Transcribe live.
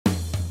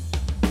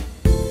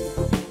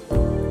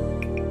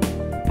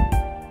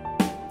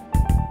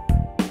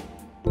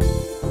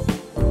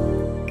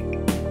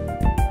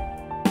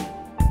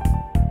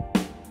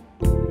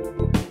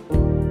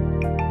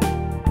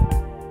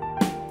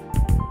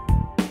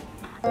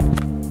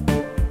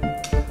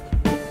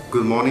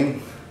Good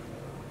morning.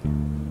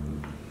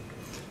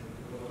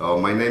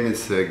 My name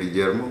is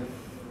Guillermo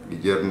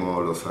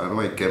Lozano.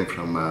 I came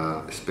from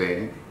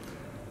Spain.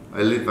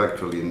 I live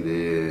actually in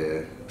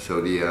the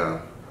Saudi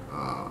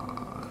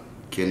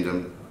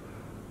Kingdom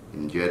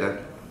in Jeddah.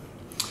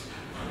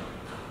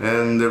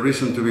 And the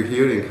reason to be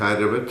here in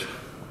Hyderabad,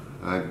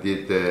 I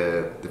did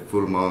the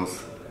full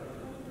month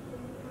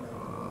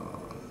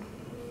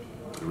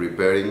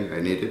repairing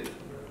I needed.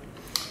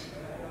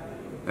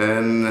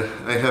 And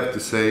I have to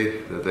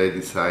say that I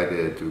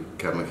decided to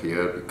come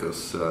here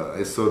because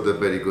I saw the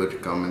very good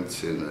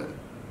comments in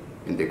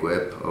the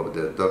web of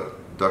the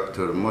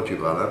Dr.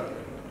 Motibala.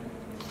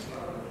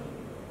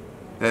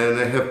 And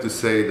I have to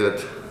say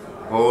that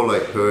all I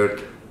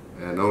heard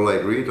and all I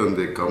read on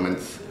the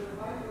comments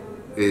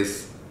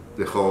is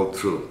the whole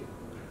truth.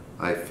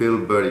 I feel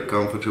very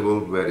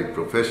comfortable, very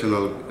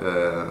professional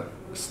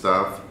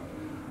staff.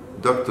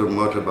 Dr.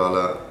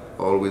 Motibala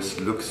always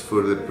looks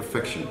for the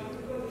perfection.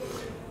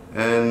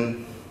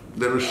 And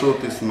the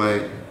result is my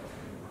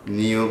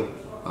new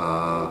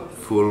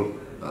full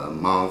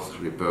mouth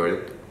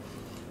repaired,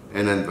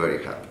 and I'm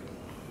very happy.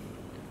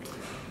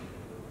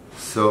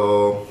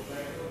 So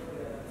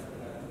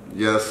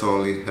just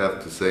only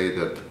have to say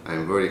that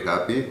I'm very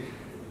happy,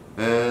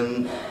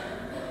 and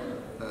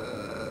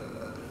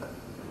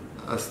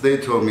as they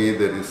told me,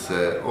 there is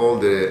all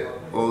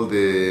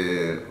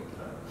the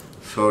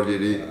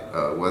surgery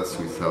was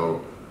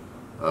without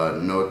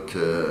not.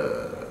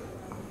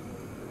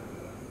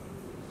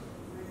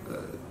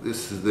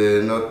 This is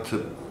the not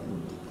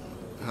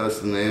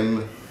has the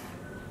name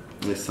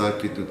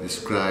exactly to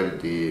describe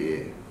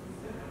the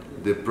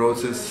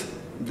process.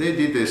 They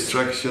did the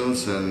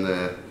extractions and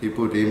he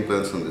put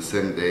implants on the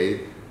same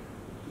day.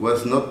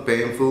 Was not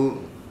painful.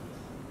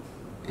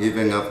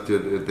 Even after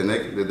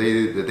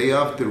the day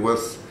after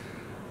was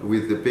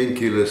with the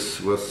painkillers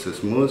was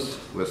smooth,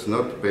 was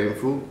not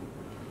painful.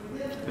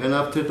 And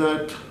after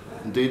that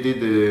they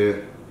did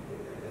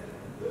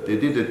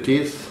the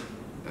teeth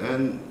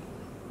and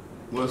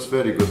was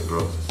very good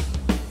process.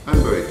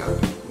 I'm very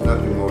happy.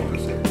 Nothing more to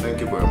say.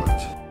 Thank you very much.